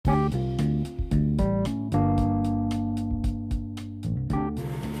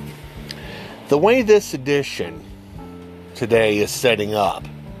The way this edition today is setting up,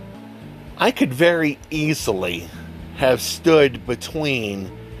 I could very easily have stood between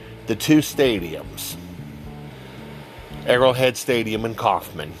the two stadiums, Arrowhead Stadium and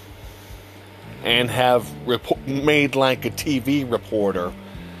Kauffman, and have made like a TV reporter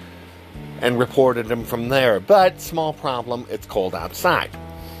and reported them from there. But, small problem, it's cold outside.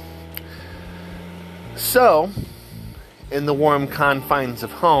 So, in the warm confines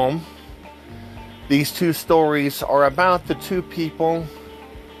of home, these two stories are about the two people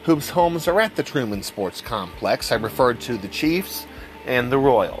whose homes are at the Truman Sports Complex. I referred to the Chiefs and the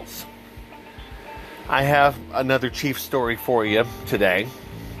Royals. I have another Chiefs story for you today.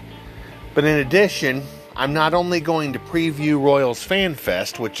 But in addition, I'm not only going to preview Royals Fan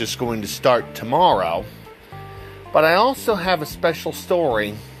Fest, which is going to start tomorrow, but I also have a special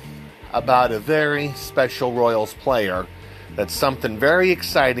story about a very special Royals player that something very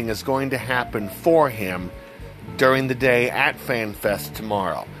exciting is going to happen for him during the day at FanFest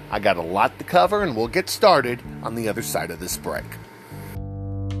tomorrow. I got a lot to cover, and we'll get started on the other side of this break.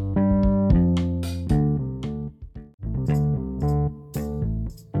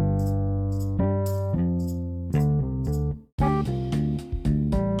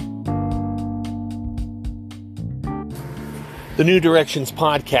 The New Directions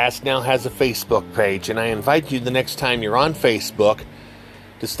podcast now has a Facebook page, and I invite you the next time you're on Facebook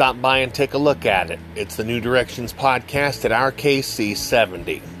to stop by and take a look at it. It's the New Directions podcast at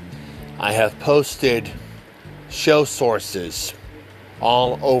RKC70. I have posted show sources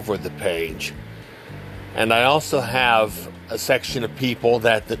all over the page, and I also have a section of people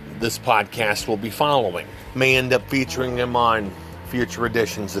that this podcast will be following. May end up featuring them on future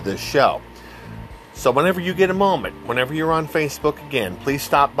editions of this show. So whenever you get a moment, whenever you're on Facebook again, please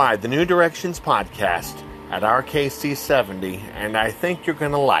stop by the New Directions podcast at RKC70, and I think you're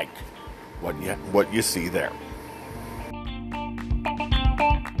going to like what you see there.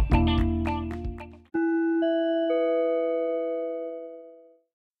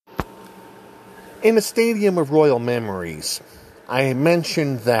 In a stadium of royal memories, I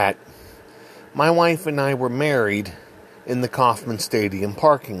mentioned that my wife and I were married in the Kauffman Stadium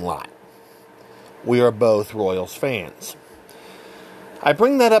parking lot. We are both Royals fans. I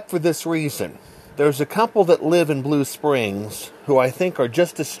bring that up for this reason. There's a couple that live in Blue Springs who I think are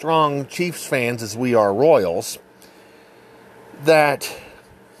just as strong Chiefs fans as we are Royals, that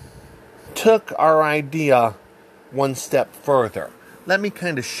took our idea one step further. Let me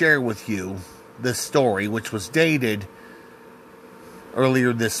kind of share with you this story, which was dated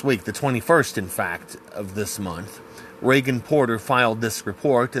earlier this week, the 21st, in fact, of this month. Reagan Porter filed this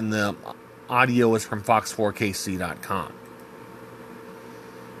report, and the audio is from fox4kc.com.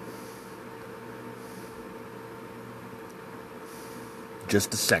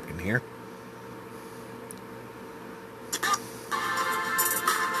 Just a second here.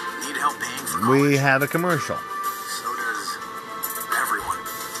 Need help paying for college? We have a commercial. So does everyone.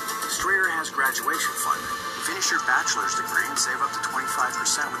 Strayer has graduation funding. Finish your bachelor's degree and save up to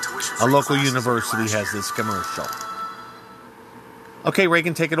 25% with tuition. A local university has this commercial. Okay,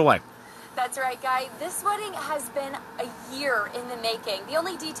 Reagan, take it away. That's right, Guy. This wedding has been a year in the making. The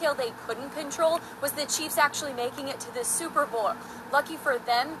only detail they couldn't control was the Chiefs actually making it to the Super Bowl. Lucky for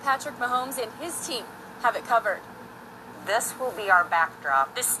them, Patrick Mahomes and his team have it covered. This will be our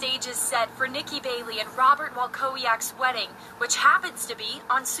backdrop. The stage is set for Nikki Bailey and Robert Walkowiak's wedding, which happens to be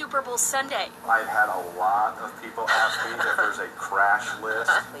on Super Bowl Sunday. I've had a lot of people ask me if there's a crash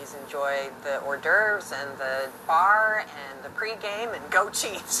list. Please enjoy the hors d'oeuvres and the bar and the pregame, and go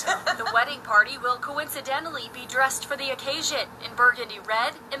Chiefs. The wedding party will coincidentally be dressed for the occasion in burgundy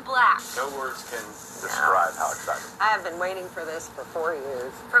red and black. No words can describe how excited. I have been waiting for this for 4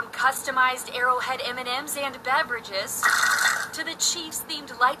 years. From customized Arrowhead M&Ms and beverages to the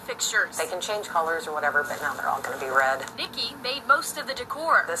Chiefs-themed light fixtures. They can change colors or whatever, but now they're all going to be red. Nikki made most of the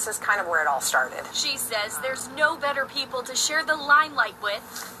decor. This is kind of where it all started. She says there's no better people to share the limelight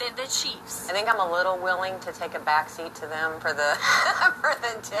with than the Chiefs. I think I'm a little willing to take a backseat to them for the for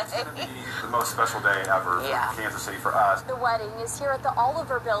the day. It's going to be the most special day ever for Kansas City for us. The wedding is here at the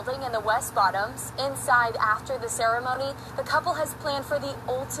Oliver Building in the West Bottoms. Inside, after the ceremony, the couple has planned for the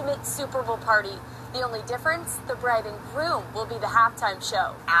ultimate Super Bowl party. The only difference, the bride and groom will be the halftime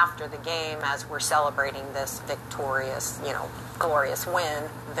show. After the game, as we're celebrating this victorious, glorious win,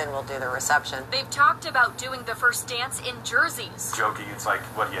 then we'll do the reception. They've talked about doing the first dance in jerseys. Joking, it's like,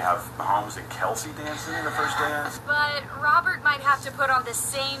 what do you have, Mahomes and Kelsey dancing in the first dance? But Robert might have to put on the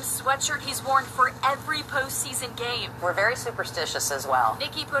same sweatshirt he's worn for every postseason game. We're very superstitious as well.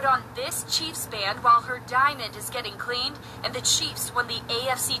 Nikki put on this Chiefs band while her diamond is getting cleaned, and the Chiefs won the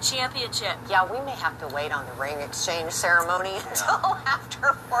AFC Championship. Yeah, we may have to wait on the ring exchange ceremony until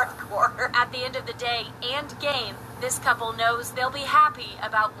after fourth quarter. At the end of the day and game, this couple knows they'll be happy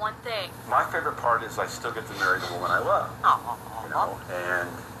about one thing. My favorite part is I still get to marry the woman I love. Aww. You know, and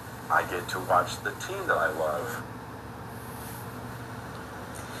I get to watch the team that I love.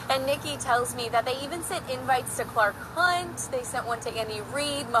 And Nikki tells me that they even sent invites to Clark Hunt. They sent one to Andy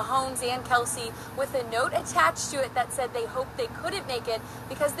Reid, Mahomes, and Kelsey with a note attached to it that said they hoped they couldn't make it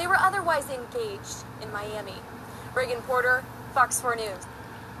because they were otherwise engaged in Miami. Reagan Porter, Fox 4 News.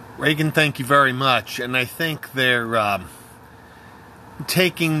 Reagan, thank you very much. And I think they're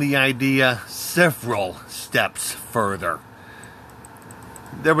taking the idea several steps further.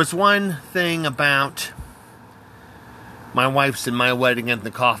 There was one thing about my wife's and my wedding at the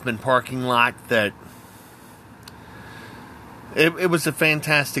Kauffman parking lot that it was a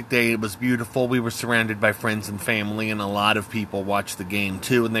fantastic day. It was beautiful. We were surrounded by friends and family, and a lot of people watched the game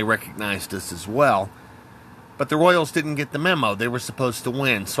too, and they recognized us as well. But the Royals didn't get the memo. They were supposed to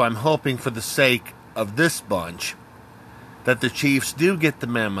win. So I'm hoping for the sake of this bunch that the Chiefs do get the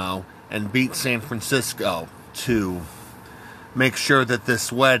memo and beat San Francisco to make sure that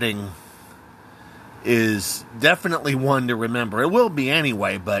this wedding is definitely one to remember. It will be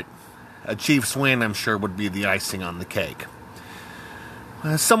anyway, but a Chiefs win, I'm sure, would be the icing on the cake.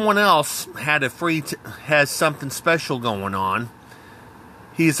 Someone else had has something special going on.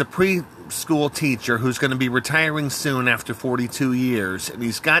 He's a preschool teacher who's going to be retiring soon after 42 years, and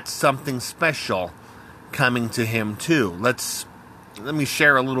he's got something special coming to him too. Let me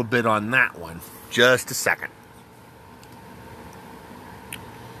share a little bit on that one. Just a second.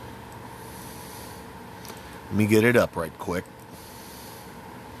 Let me get it up right quick.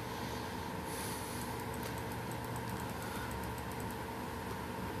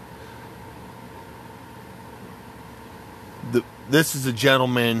 This is a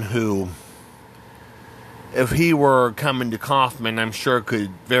gentleman who, if he were coming to Kauffman, I'm sure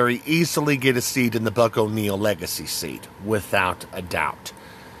could very easily get a seat in the Buck O'Neil legacy seat, without a doubt.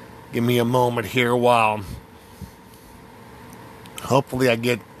 Give me a moment here while hopefully I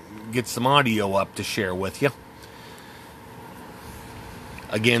get some audio up to share with you.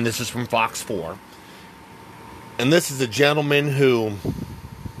 Again, this is from Fox 4. And this is a gentleman who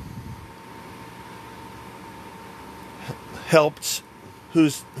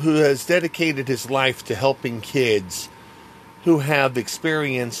who has dedicated his life to helping kids who have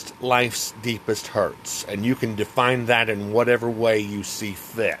experienced life's deepest hurts. And you can define that in whatever way you see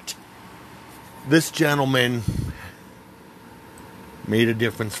fit. This gentleman made a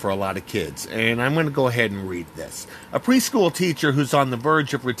difference for a lot of kids. And I'm going to go ahead and read this. A preschool teacher who's on the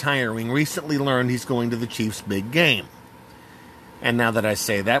verge of retiring recently learned he's going to the Chiefs' big game. And now that I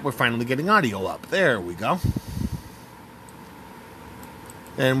say that, we're finally getting audio up. There we go.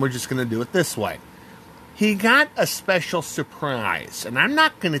 And we're just going to do it this way. He got a special surprise, and I'm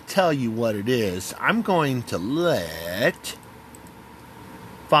not going to tell you what it is. I'm going to let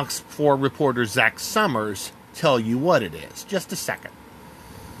Fox 4 reporter Zach Summers tell you what it is. Just a second.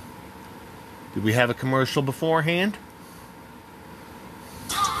 Did we have a commercial beforehand?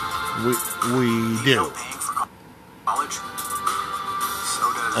 We do.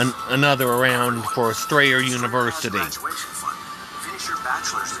 Another around for Strayer University. Finish your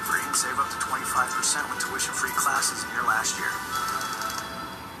bachelor's degree and save up to 25% with tuition-free classes in your last year.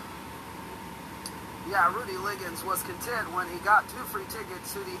 Yeah, Rudy Liggins was content when he got 2 free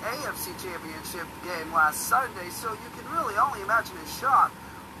tickets to the AFC Championship game last Sunday, so you can really only imagine his shock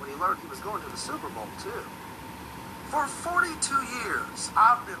when he learned he was going to the Super Bowl, too. For 42 years,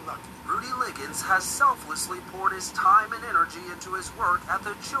 I've been lucky. Rudy Liggins has selflessly poured his time and energy into his work at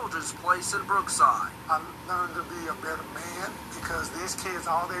the Children's Place in Brookside. I learned to be a better man because these kids,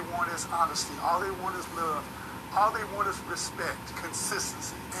 all they want is honesty. All they want is love. All they want is respect,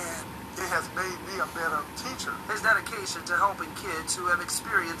 consistency, and it has made me a better teacher. His dedication to helping kids who have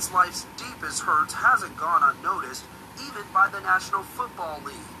experienced life's deepest hurts hasn't gone unnoticed, even by the National Football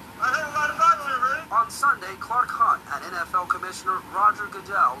League. On Sunday, Clark Hunt and NFL Commissioner Roger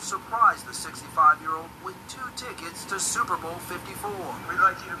Goodell surprised the 65-year-old with 2 tickets to Super Bowl 54. We'd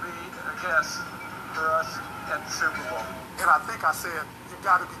like you to be a guest for us at the Super Bowl. And I think I said, you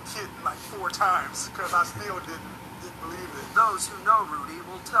got to be kidding, like 4 times, because I still didn't believe it. Those who know Rudy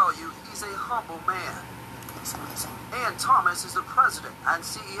will tell you he's a humble man. It's amazing. Ann Thomas is the president and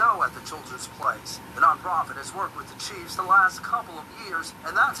CEO at the Children's Place. The nonprofit has worked with the Chiefs the last couple of years,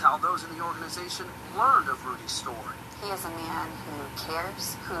 and that's how those in the organization learned of Rudy's story. He is a man who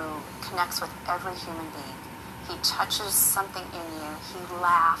cares, who connects with every human being. He touches something in you, he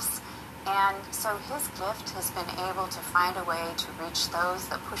laughs, and so his gift has been able to find a way to reach those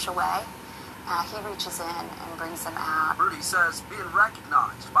that push away. He reaches in and brings them out. Rudy says being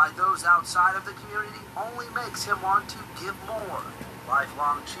recognized by those outside of the community only makes him want to give more.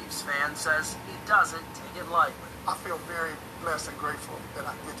 Lifelong Chiefs fan says he doesn't take it lightly. I feel very blessed and grateful that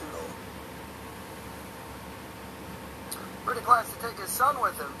I get to know him. Rudy plans to take his son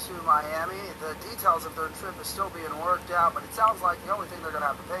with him to Miami. The details of their trip are still being worked out, but it sounds like the only thing they're going to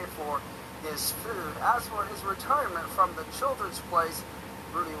have to pay for is food. As for his retirement from the Children's Place,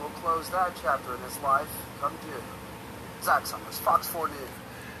 Rudy will close that chapter in his life come June. Zach Summers, Fox 4 News.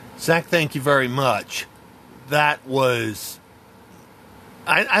 Zach, thank you very much. That was...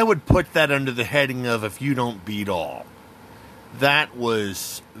 I would put that under the heading of if you don't beat all. That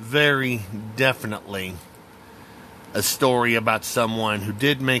was very definitely a story about someone who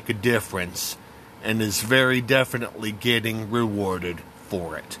did make a difference and is very definitely getting rewarded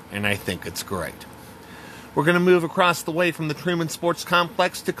for it. And I think it's great. We're going to move across the way from the Truman Sports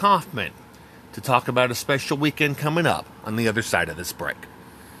Complex to Kaufman to talk about a special weekend coming up on the other side of this break.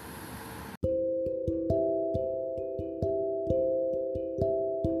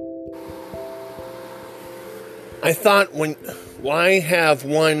 I thought, why have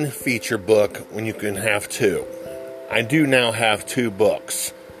one feature book when you can have two? I do now have two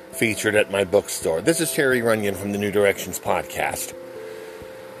books featured at my bookstore. This is Terry Runyon from the New Directions podcast.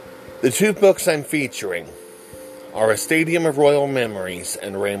 The two books I'm featuring are A Stadium of Royal Memories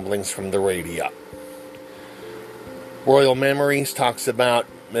and Ramblings from the Radio. Royal Memories talks about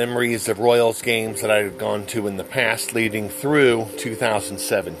memories of Royals games that I've gone to in the past leading through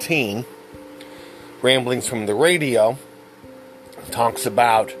 2017. Ramblings from the Radio talks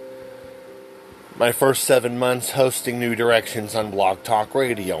about my first 7 months hosting New Directions on Blog Talk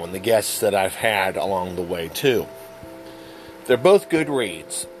Radio and the guests that I've had along the way too. They're both good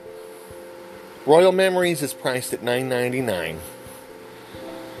reads. Royal Memories is priced at $9.99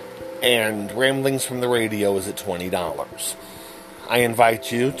 and Ramblings from the Radio is at $20. I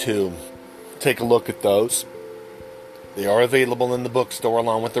invite you to take a look at those. They are available in the bookstore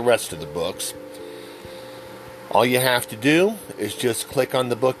along with the rest of the books. All you have to do is just click on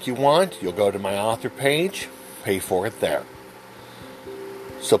the book you want. You'll go to my author page, pay for it there.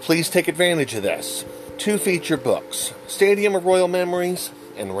 So please take advantage of this. Two feature books, Stadium of Royal Memories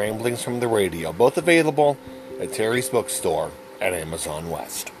and Ramblings from the Radio, both available at Terry's Bookstore at Amazon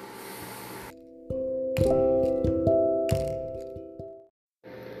West.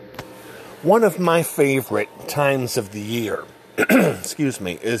 One of my favorite times of the year,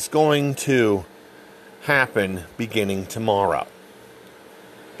 is going to happen beginning tomorrow.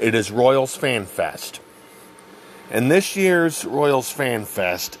 It is Royals Fan Fest. And this year's Royals Fan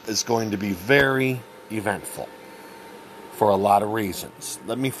Fest is going to be very eventful for a lot of reasons.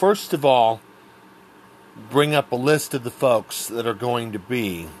 Let me first of all bring up a list of the folks that are going to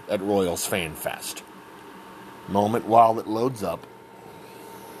be at Royals Fan Fest. Moment while it loads up.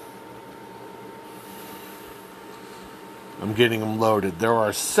 I'm getting them loaded. There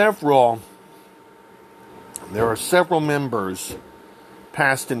are several members,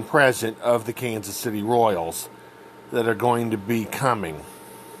 past and present, of the Kansas City Royals that are going to be coming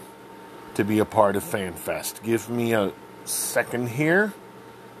to be a part of FanFest. Give me a second here.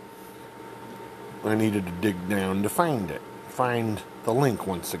 I needed to dig down to find it. Find the link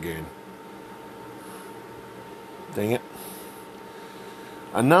once again. Dang it.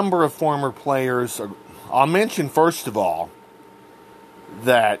 A number of former players are... I'll mention first of all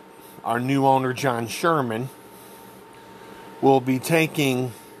that our new owner, John Sherman, will be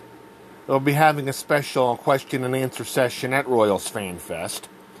having a special question and answer session at Royals Fan Fest.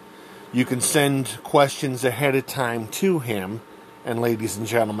 You can send questions ahead of time to him, and ladies and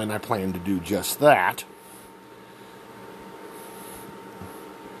gentlemen, I plan to do just that.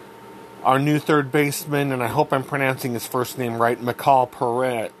 Our new third baseman, and I hope I'm pronouncing his first name right, McCall,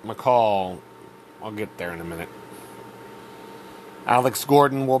 I'll get there in a minute. Alex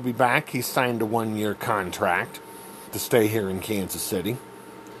Gordon will be back. He signed a 1-year contract to stay here in Kansas City.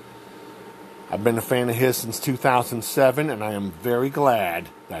 I've been a fan of his since 2007, and I am very glad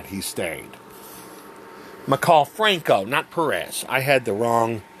that he stayed. McCall Franco, not Perez. I had the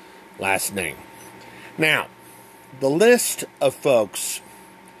wrong last name. Now, the list of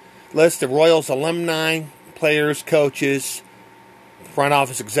Royals alumni, players, coaches, front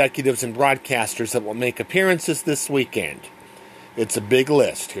office executives and broadcasters that will make appearances this weekend. It's a big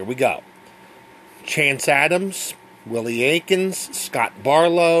list. Here we go. Chance Adams, Willie Aikens, Scott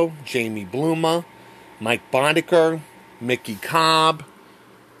Barlow, Jamie Bluma, Mike Boddicker, Mickey Cobb,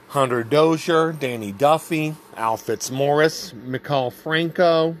 Hunter Dozier, Danny Duffy, Al Fitzmaurice, Mikal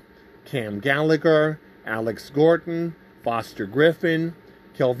Franco, Cam Gallagher, Alex Gordon, Foster Griffin,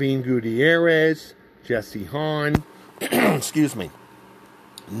 Kelvin Gutierrez, Jesse Hahn, excuse me,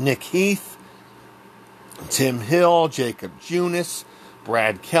 Nick Heath, Tim Hill, Jacob Junis,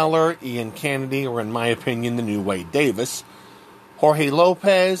 Brad Keller, Ian Kennedy, or in my opinion, the new Wade Davis, Jorge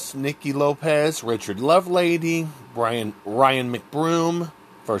Lopez, Nicky Lopez, Richard Lovelady, Ryan McBroom,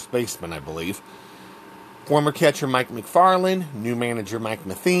 first baseman, I believe, former catcher Mike McFarland, new manager Mike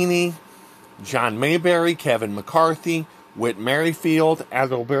Matheny, John Mayberry, Kevin McCarthy, Whit Merrifield,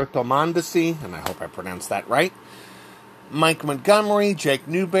 Adalberto Mondesi, and I hope I pronounced that right, Mike Montgomery, Jake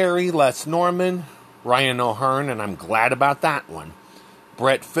Newberry, Les Norman, Ryan O'Hearn, and I'm glad about that one,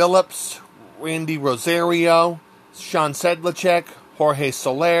 Brett Phillips, Randy Rosario, Sean Sedlacek, Jorge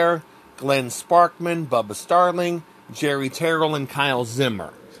Soler, Glenn Sparkman, Bubba Starling, Jerry Terrell, and Kyle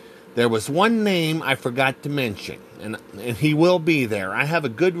Zimmer. There was one name I forgot to mention, and he will be there. I have a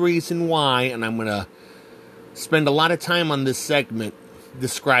good reason why, and I'm going to spend a lot of time on this segment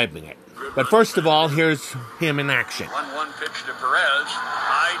describing it. But first of all, here's him in action. 1-1 pitch to Perez.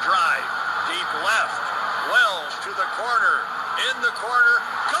 High drive. Deep left. Wells to the corner. In the corner.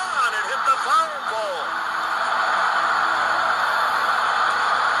 Gone. It hit the foul pole.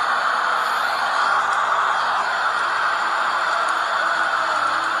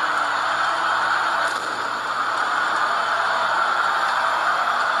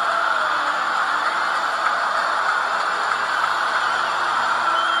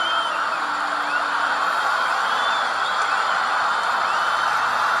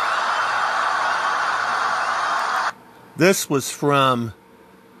 This was from,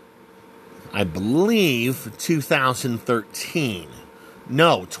 I believe, 2013.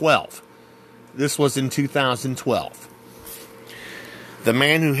 No, 12. This was in 2012. The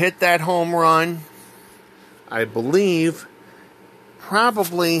man who hit that home run, I believe,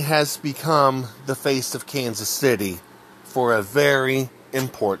 probably has become the face of Kansas City for a very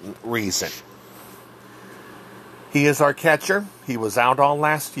important reason. He is our catcher. He was out all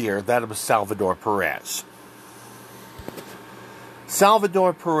last year. That was Salvador Perez.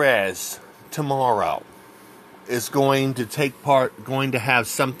 Salvador Perez tomorrow is going to have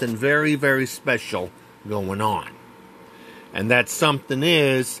something very, very special going on. And that something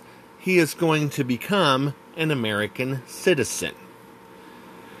is, he is going to become an American citizen.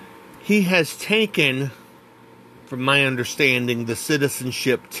 He has taken, from my understanding, the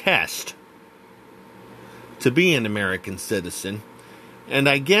citizenship test to be an American citizen. And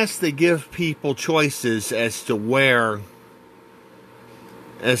I guess they give people choices as to where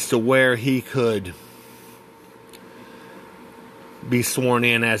he could be sworn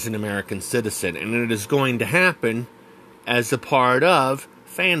in as an American citizen. And it is going to happen as a part of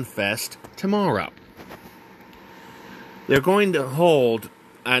FanFest tomorrow. They're going to hold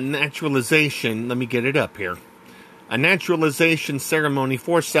a naturalization, let me get it up here, a naturalization ceremony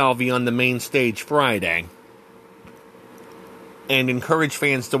for Salvi on the main stage Friday, and encourage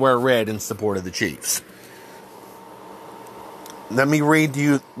fans to wear red in support of the Chiefs. Let me read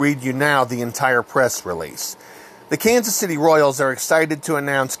you now the entire press release. The Kansas City Royals are excited to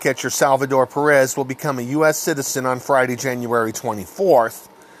announce catcher Salvador Perez will become a U.S. citizen on Friday, January 24th,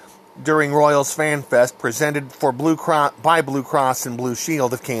 during Royals Fan Fest presented by Blue Cross and Blue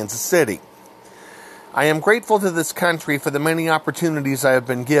Shield of Kansas City. I am grateful to this country for the many opportunities I have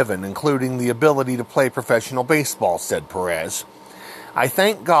been given, including the ability to play professional baseball, said Perez. I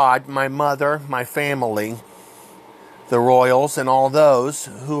thank God, my mother, my family, the Royals, and all those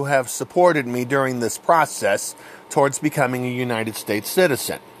who have supported me during this process towards becoming a United States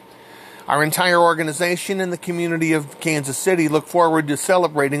citizen. Our entire organization and the community of Kansas City look forward to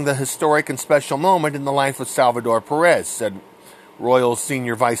celebrating the historic and special moment in the life of Salvador Perez, said Royals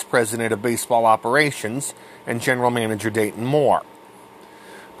Senior Vice President of Baseball Operations and General Manager Dayton Moore.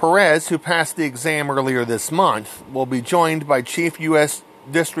 Perez, who passed the exam earlier this month, will be joined by Chief U.S.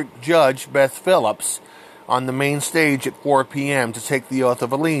 District Judge Beth Phillips on the main stage at 4 p.m. to take the oath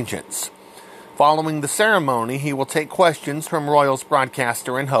of allegiance. Following the ceremony, he will take questions from Royals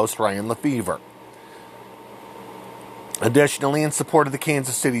broadcaster and host Ryan Lefevre. Additionally, in support of the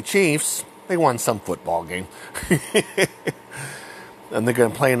Kansas City Chiefs, they won some football game. And they're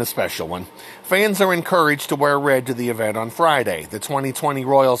going to play in a special one. Fans are encouraged to wear red to the event on Friday. The 2020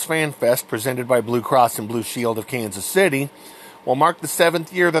 Royals Fan Fest, presented by Blue Cross and Blue Shield of Kansas City, will mark the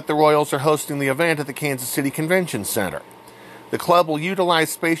 7th year that the Royals are hosting the event at the Kansas City Convention Center. The club will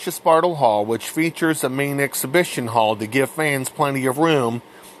utilize spacious Bartle Hall, which features a main exhibition hall to give fans plenty of room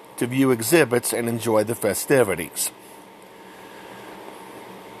to view exhibits and enjoy the festivities.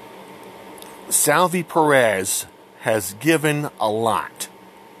 Salvi Perez has given a lot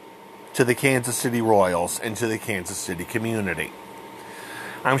to the Kansas City Royals and to the Kansas City community.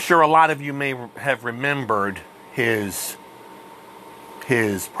 I'm sure a lot of you may have remembered his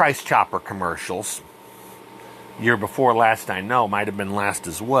Price Chopper commercials. Year before last, I know, might have been last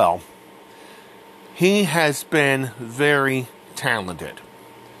as well. He has been very talented.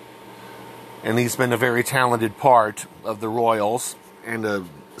 And he's been a very talented part of the Royals, and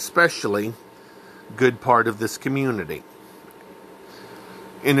especially good part of this community.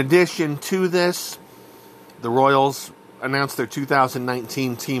 In addition to this, the Royals announced their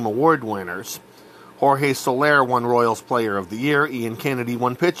 2019 Team Award winners. Jorge Soler won Royals Player of the Year. Ian Kennedy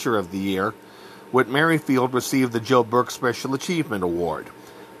won Pitcher of the Year. Whit Merrifield received the Joe Burke Special Achievement Award.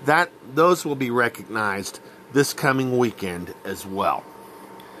 Those will be recognized this coming weekend as well.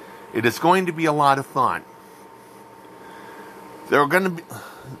 It is going to be a lot of fun.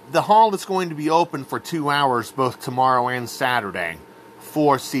 The hall is going to be open for 2 hours both tomorrow and Saturday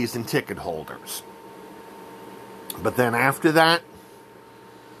for season ticket holders. But then after that,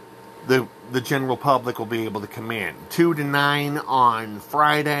 the general public will be able to come in. 2 to 9 on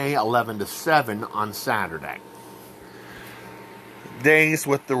Friday, 11 to 7 on Saturday. Days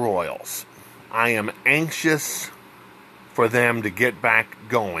with the Royals. I am anxious for them to get back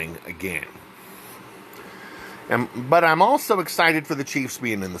going again. But I'm also excited for the Chiefs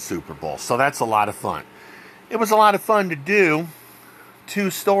being in the Super Bowl, so that's a lot of fun. It was a lot of fun to do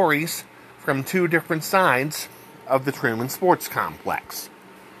 2 stories from 2 different sides of the Truman Sports Complex.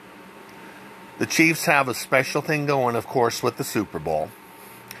 The Chiefs have a special thing going, of course, with the Super Bowl.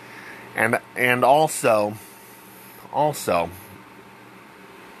 And also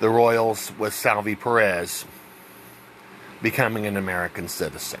the Royals with Salvi Perez becoming an American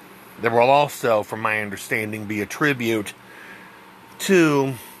citizen. There will also, from my understanding, be a tribute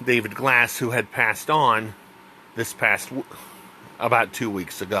to David Glass, who had passed on about 2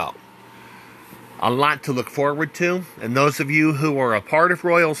 weeks ago. A lot to look forward to, and those of you who are a part of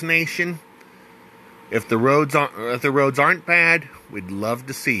Royals Nation, if the roads aren't bad, we'd love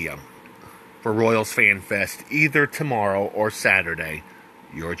to see you for Royals Fan Fest either tomorrow or Saturday.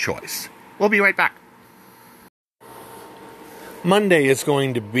 Your choice. We'll be right back. Monday is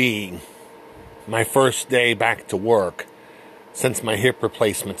going to be my first day back to work since my hip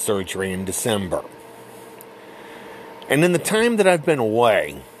replacement surgery in December. And in the time that I've been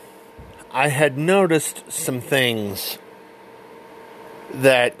away, I had noticed some things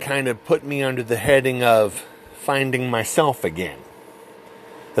that kind of put me under the heading of finding myself again.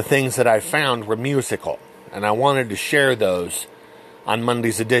 The things that I found were musical, and I wanted to share those on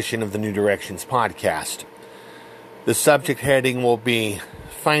Monday's edition of the New Directions podcast. The subject heading will be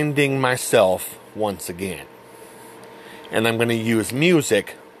Finding Myself Once Again. And I'm going to use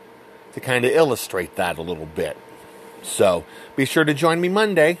music to kind of illustrate that a little bit. So be sure to join me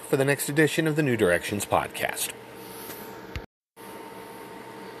Monday for the next edition of the New Directions podcast.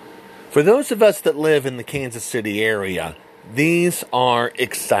 For those of us that live in the Kansas City area, these are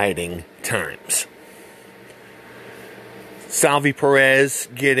exciting times. Salvi Perez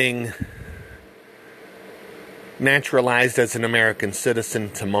getting naturalized as an American citizen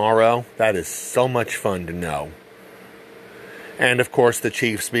tomorrow. That is so much fun to know. And of course, the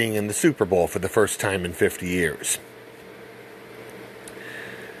Chiefs being in the Super Bowl for the first time in 50 years.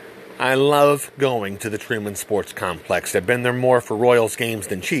 I love going to the Truman Sports Complex. I've been there more for Royals games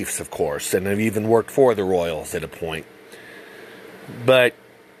than Chiefs, of course, and I've even worked for the Royals at a point. But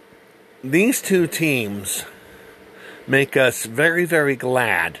these 2 teams make us very, very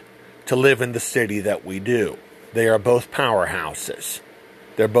glad to live in the city that we do. They are both powerhouses.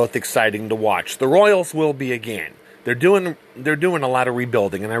 They're both exciting to watch. The Royals will be again. They're doing a lot of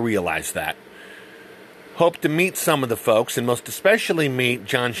rebuilding, and I realize that. Hope to meet some of the folks, and most especially meet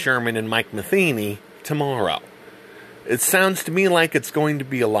John Sherman and Mike Matheny tomorrow. It sounds to me like it's going to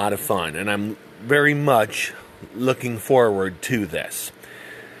be a lot of fun, and I'm very much looking forward to this.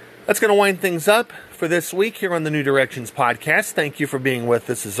 That's going to wind things up for this week here on the New Directions podcast. Thank you for being with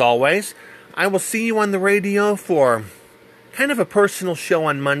us as always. I will see you on the radio for kind of a personal show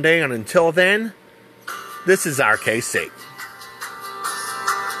on Monday, and until then, this is RKC.